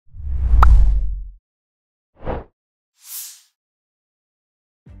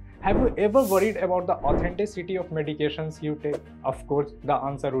Have you ever worried about the authenticity of medications you take? Of course, the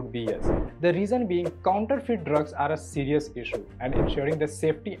answer would be yes. The reason being, counterfeit drugs are a serious issue, and ensuring the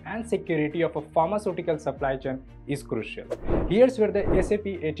safety and security of a pharmaceutical supply chain is crucial. Here's where the SAP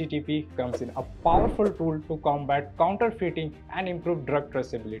ATTP comes in, a powerful tool to combat counterfeiting and improve drug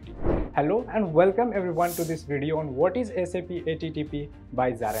traceability. Hello and welcome everyone to this video on what is SAP ATTP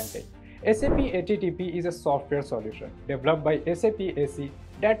by ZaranTech. SAP ATTP is a software solution developed by SAP SE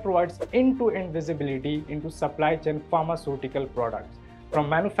that provides end-to-end visibility into supply chain pharmaceutical products, from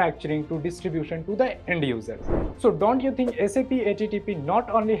manufacturing to distribution to the end users. So don't you think SAP ATTP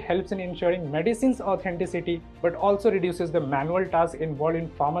not only helps in ensuring medicine's authenticity but also reduces the manual tasks involved in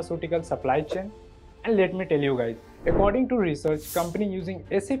pharmaceutical supply chain? And let me tell you guys, according to research, company using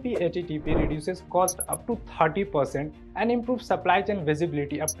SAP ATTP reduces cost up to 30% and improves supply chain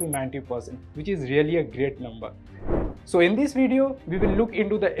visibility up to 90%, which is really a great number. So in this video, we will look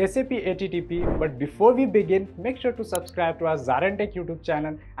into the SAP ATTP, but before we begin, make sure to subscribe to our ZaranTech YouTube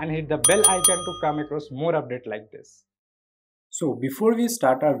channel and hit the bell icon to come across more updates like this. So before we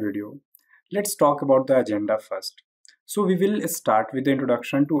start our video, let's talk about the agenda first. So we will start with the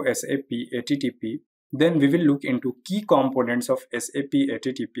introduction to SAP ATTP. Then we will look into key components of SAP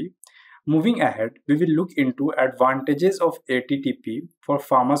ATTP. Moving ahead, we will look into advantages of ATTP for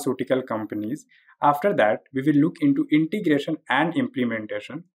pharmaceutical companies. After that, we will look into integration and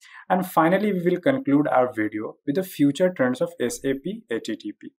implementation. And finally, we will conclude our video with the future trends of SAP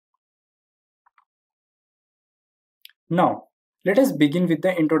ATTP. Now, let us begin with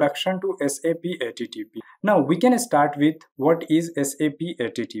the introduction to SAP ATTP. Now, we can start with what is SAP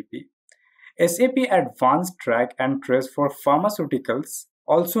ATTP. SAP Advanced Track and Trace for Pharmaceuticals,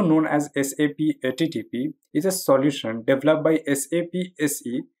 also known as SAP ATTP, is a solution developed by SAP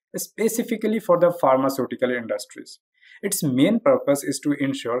SE specifically for the pharmaceutical industries. Its main purpose is to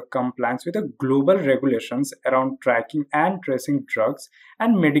ensure compliance with the global regulations around tracking and tracing drugs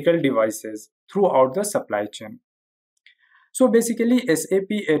and medical devices throughout the supply chain. So basically, SAP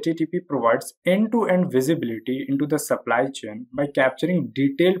ATTP provides end-to-end visibility into the supply chain by capturing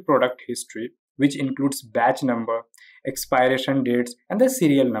detailed product history, which includes batch number, expiration dates, and the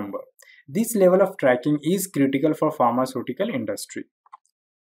serial number. This level of tracking is critical for pharmaceutical industry.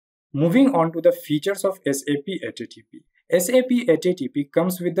 Moving on to the features of SAP ATTP. SAP ATTP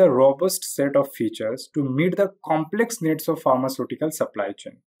comes with a robust set of features to meet the complex needs of pharmaceutical supply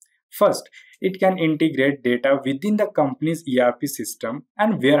chain. First, it can integrate data within the company's ERP system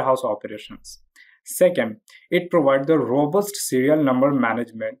and warehouse operations. Second, it provides the robust serial number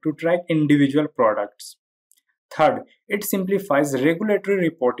management to track individual products. Third, it simplifies regulatory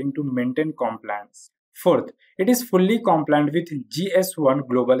reporting to maintain compliance. Fourth, it is fully compliant with GS1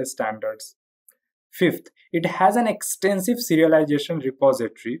 global standards. Fifth, it has an extensive serialization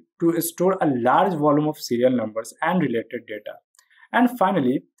repository to store a large volume of serial numbers and related data. And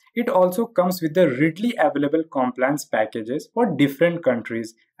finally, it also comes with the readily available compliance packages for different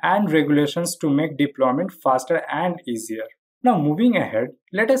countries and regulations to make deployment faster and easier. Now moving ahead,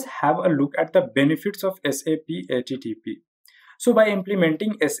 let us have a look at the benefits of SAP ATTP. So by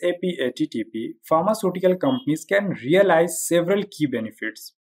implementing SAP ATTP, pharmaceutical companies can realize several key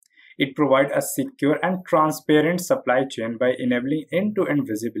benefits. It provides a secure and transparent supply chain by enabling end-to-end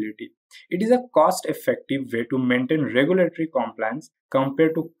visibility. It is a cost-effective way to maintain regulatory compliance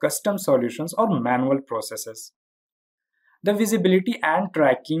compared to custom solutions or manual processes. The visibility and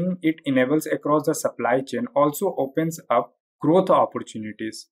tracking it enables across the supply chain also opens up growth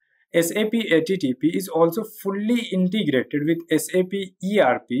opportunities. SAP ATTP is also fully integrated with SAP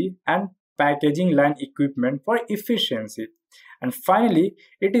ERP and packaging line equipment for efficiency. And finally,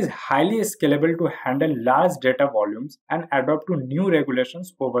 it is highly scalable to handle large data volumes and adapt to new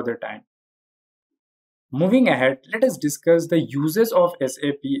regulations over the time. Moving ahead, let us discuss the uses of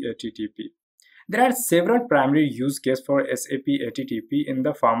SAP ATTP. There are several primary use cases for SAP ATTP in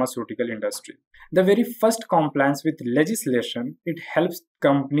the pharmaceutical industry. The very first, compliance with legislation. It helps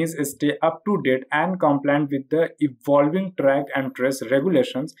companies stay up to date and compliant with the evolving track and trace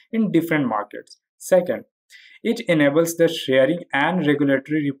regulations in different markets. Second, it enables the sharing and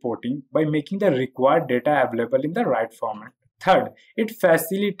regulatory reporting by making the required data available in the right format. Third, it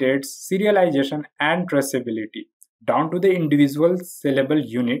facilitates serialization and traceability down to the individual sellable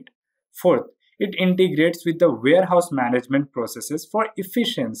unit. Fourth, it integrates with the warehouse management processes for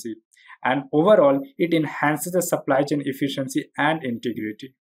efficiency. And overall, it enhances the supply chain efficiency and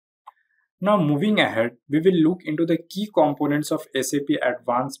integrity. Now moving ahead, we will look into the key components of SAP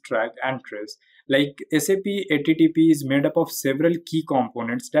Advanced Track and Trace. Like SAP ATTP is made up of several key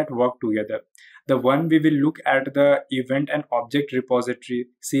components that work together. The one we will look at the event and object repository,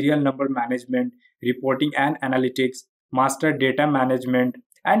 serial number management, reporting and analytics, master data management,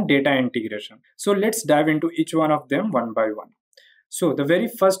 and data integration. So let's dive into each one of them one by one. So the very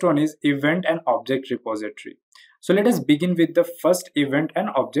first one is event and object repository. So let us begin with the first event and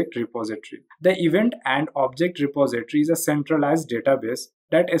object repository. The event and object repository is a centralized database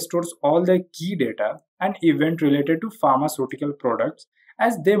that stores all the key data and event related to pharmaceutical products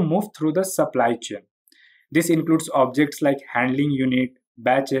as they move through the supply chain. This includes objects like handling unit,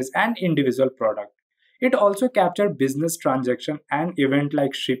 batches, and individual product. It also captures business transaction and event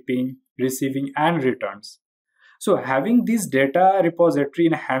like shipping, receiving, and returns. So having this data repository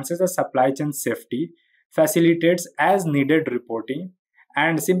enhances the supply chain safety, facilitates as needed reporting,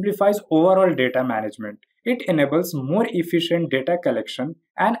 and simplifies overall data management. It enables more efficient data collection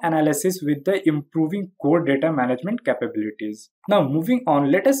and analysis with the improving core data management capabilities. Now moving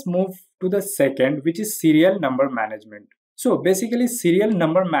on, let us move to the second, which is serial number management. So basically serial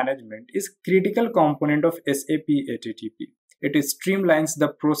number management is critical component of SAP ATTP. It streamlines the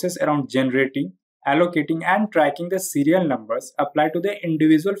process around generating, allocating and tracking the serial numbers applied to the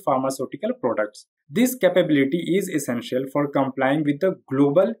individual pharmaceutical products. This capability is essential for complying with the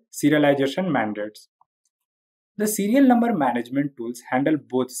global serialization mandates. The serial number management tools handle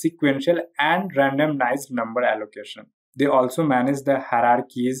both sequential and randomized number allocation. They also manage the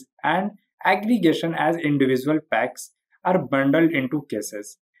hierarchies and aggregation as individual packs are bundled into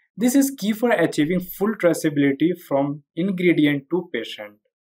cases. This is key for achieving full traceability from ingredient to patient.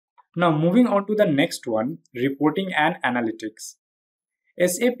 Now moving on to the next one, reporting and analytics.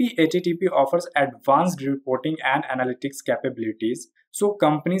 SAP ATTP offers advanced reporting and analytics capabilities so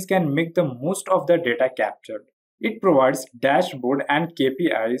companies can make the most of the data captured. It provides dashboard and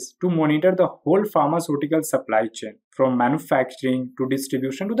KPIs to monitor the whole pharmaceutical supply chain from manufacturing to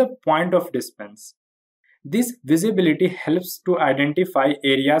distribution to the point of dispense. This visibility helps to identify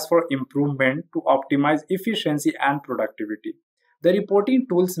areas for improvement to optimize efficiency and productivity. The reporting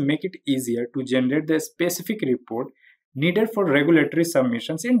tools make it easier to generate the specific report needed for regulatory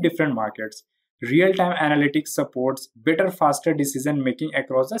submissions in different markets. Real-time analytics supports better, faster decision making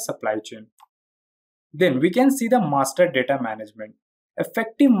across the supply chain. Then we can see the master data management.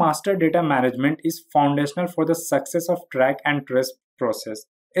 Effective master data management is foundational for the success of track and trace process.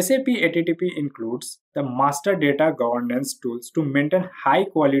 SAP ATTP includes the master data governance tools to maintain high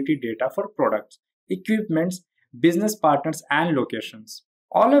quality data for products, equipments, business partners, and locations.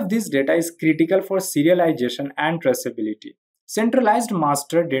 All of this data is critical for serialization and traceability. Centralized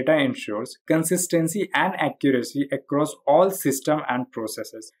master data ensures consistency and accuracy across all systems and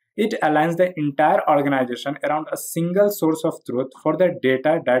processes. It aligns the entire organization around a single source of truth for the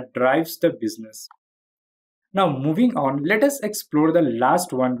data that drives the business. Now moving on, let us explore the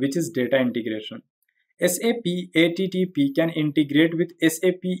last one, which is data integration. SAP ATTP can integrate with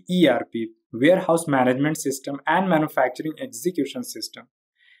SAP ERP, Warehouse Management System, and Manufacturing Execution System.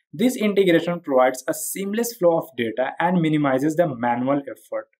 This integration provides a seamless flow of data and minimizes the manual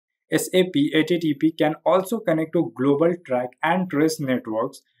effort. SAP ATTP can also connect to global track and trace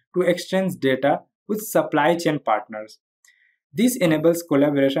networks to exchange data with supply chain partners. This enables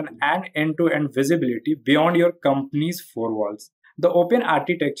collaboration and end-to-end visibility beyond your company's four walls. The open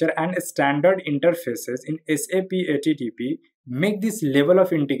architecture and standard interfaces in SAP ATTP make this level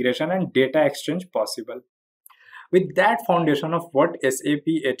of integration and data exchange possible. With that foundation of what SAP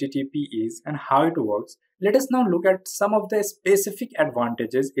ATTP is and how it works, let us now look at some of the specific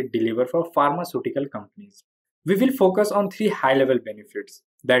advantages it delivers for pharmaceutical companies. We will focus on three high-level benefits,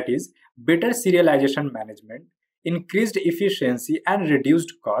 that is, better serialization management, increased efficiency and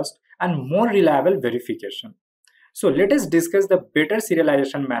reduced cost, and more reliable verification. So let us discuss the better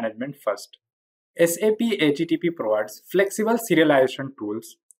serialization management first. SAP ATTP provides flexible serialization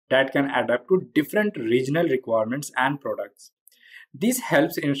tools that can adapt to different regional requirements and products. This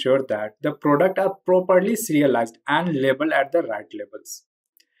helps ensure that the products are properly serialized and labeled at the right levels,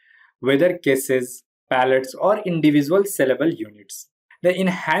 whether cases, pallets, or individual sellable units. The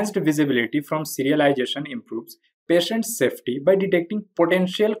enhanced visibility from serialization improves patient safety by detecting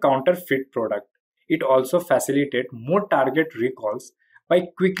potential counterfeit product. It also facilitates more target recalls by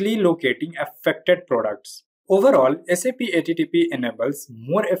quickly locating affected products. Overall, SAP ATTP enables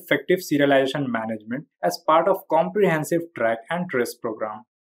more effective serialization management as part of comprehensive track and trace program.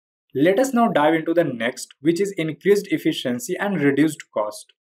 Let us now dive into the next, which is increased efficiency and reduced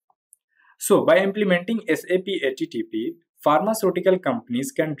cost. So, by implementing SAP ATTP, pharmaceutical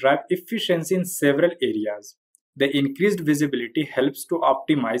companies can drive efficiency in several areas. The increased visibility helps to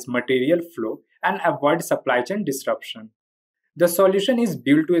optimize material flow and avoid supply chain disruption. The solution is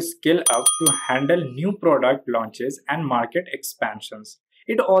built to scale up to handle new product launches and market expansions.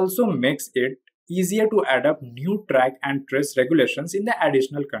 It also makes it easier to adopt new track and trace regulations in the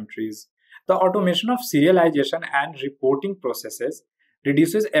additional countries. The automation of serialization and reporting processes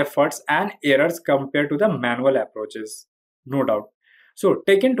reduces efforts and errors compared to the manual approaches. No doubt. So,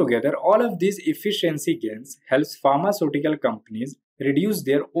 taken together, all of these efficiency gains helps pharmaceutical companies reduce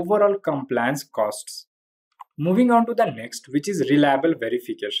their overall compliance costs. Moving on to the next, which is reliable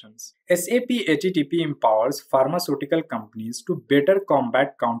verifications. SAP ATTP empowers pharmaceutical companies to better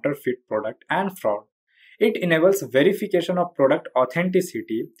combat counterfeit product and fraud. It enables verification of product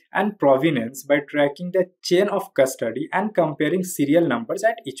authenticity and provenance by tracking the chain of custody and comparing serial numbers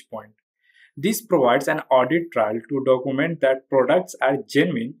at each point. This provides an audit trail to document that products are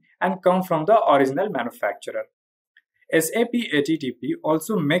genuine and come from the original manufacturer. SAP ATTP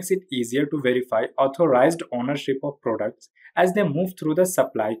also makes it easier to verify authorized ownership of products as they move through the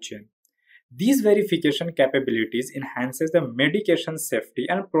supply chain. These verification capabilities enhances the medication safety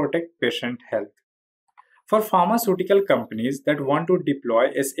and protect patient health. For pharmaceutical companies that want to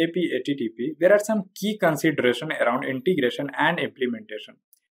deploy SAP ATTP, there are some key considerations around integration and implementation.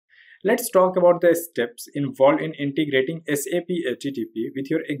 Let's talk about the steps involved in integrating SAP ATTP with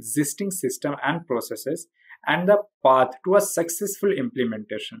your existing system and processes and the path to a successful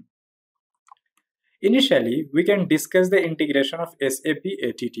implementation. Initially, we can discuss the integration of SAP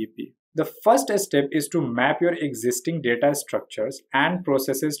ATTP. The first step is to map your existing data structures and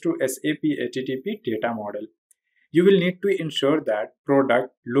processes to SAP ATTP data model. You will need to ensure that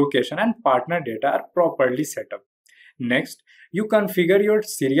product, location, and partner data are properly set up. Next, you configure your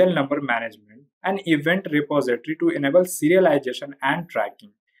serial number management and event repository to enable serialization and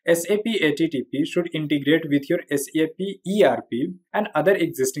tracking. SAP ATTP should integrate with your SAP ERP and other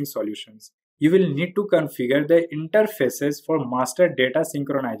existing solutions. You will need to configure the interfaces for master data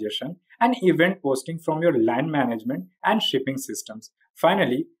synchronization and event posting from your line management and shipping systems.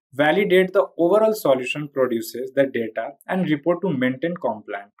 Finally, validate the overall solution produces the data and report to maintain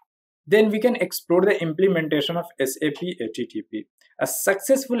compliance. Then we can explore the implementation of SAP ATTP. A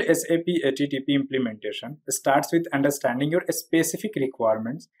successful SAP ATTP implementation starts with understanding your specific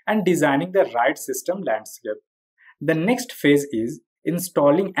requirements and designing the right system landscape. The next phase is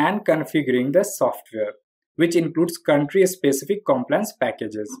installing and configuring the software, which includes country-specific compliance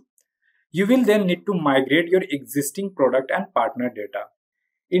packages. You will then need to migrate your existing product and partner data.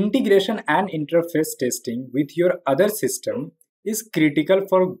 Integration and interface testing with your other system is critical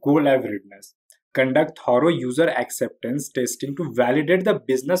for go-live readiness. Conduct thorough user acceptance testing to validate the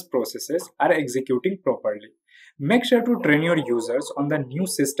business processes are executing properly. Make sure to train your users on the new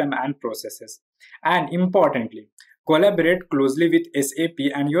system and processes. And importantly, collaborate closely with SAP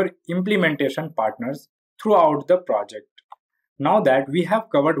and your implementation partners throughout the project. Now that we have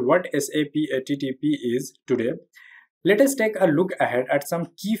covered what SAP ATTP is today, let us take a look ahead at some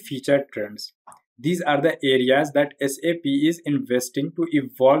key feature trends. These are the areas that SAP is investing to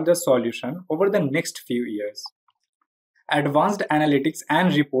evolve the solution over the next few years. Advanced analytics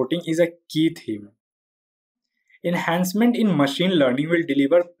and reporting is a key theme. Enhancement in machine learning will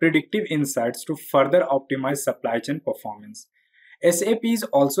deliver predictive insights to further optimize supply chain performance. SAP is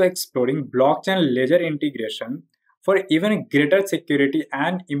also exploring blockchain ledger integration for even greater security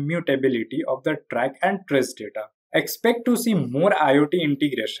and immutability of the track and trace data. Expect to see more IoT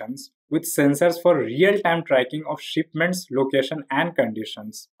integrations with sensors for real-time tracking of shipments, location, and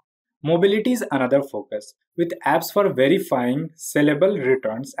conditions. Mobility is another focus, with apps for verifying sellable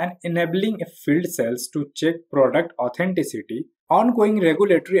returns and enabling field sales to check product authenticity. Ongoing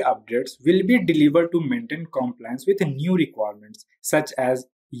regulatory updates will be delivered to maintain compliance with new requirements such as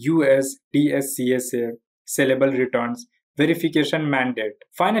US DSCSA, sellable returns, verification mandate.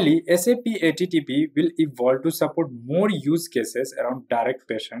 Finally, SAP ATTP will evolve to support more use cases around direct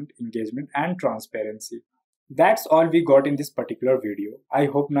patient engagement and transparency. That's all we got in this particular video. I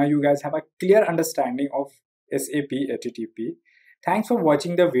hope now you guys have a clear understanding of SAP ATTP. Thanks for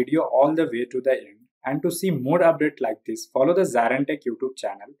watching the video all the way to the end. And to see more updates like this, follow the ZaranTech YouTube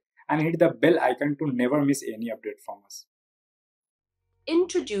channel and hit the bell icon to never miss any update from us.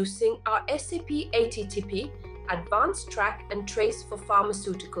 Introducing our SAP ATTP Advanced Track and Trace for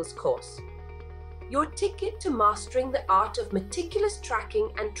Pharmaceuticals course. Your ticket to mastering the art of meticulous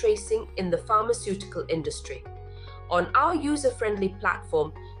tracking and tracing in the pharmaceutical industry. On our user-friendly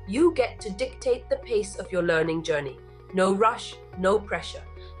platform, you get to dictate the pace of your learning journey. No rush, no pressure,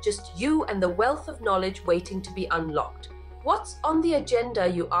 just you and the wealth of knowledge waiting to be unlocked. What's on the agenda,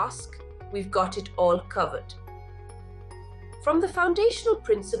 you ask? We've got it all covered. From the foundational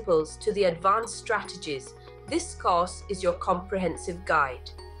principles to the advanced strategies, this course is your comprehensive guide.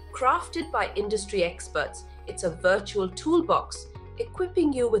 Crafted by industry experts, it's a virtual toolbox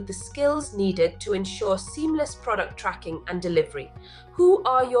equipping you with the skills needed to ensure seamless product tracking and delivery. Who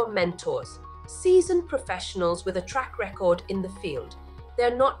are your mentors? Seasoned professionals with a track record in the field.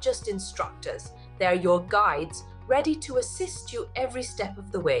 They're not just instructors, they're your guides, ready to assist you every step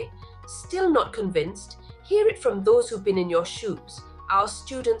of the way. Still not convinced? Hear it from those who've been in your shoes. Our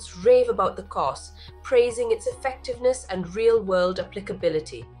students rave about the course, praising its effectiveness and real-world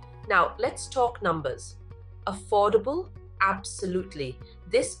applicability. Now, let's talk numbers. Affordable? Absolutely.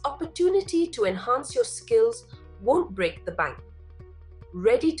 This opportunity to enhance your skills won't break the bank.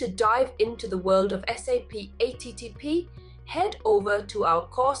 Ready to dive into the world of SAP ATTP? Head over to our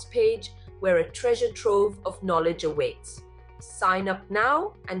course page where a treasure trove of knowledge awaits. Sign up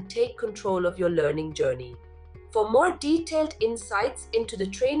now and take control of your learning journey. For more detailed insights into the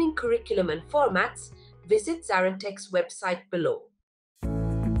training curriculum and formats, visit ZaranTech's website below.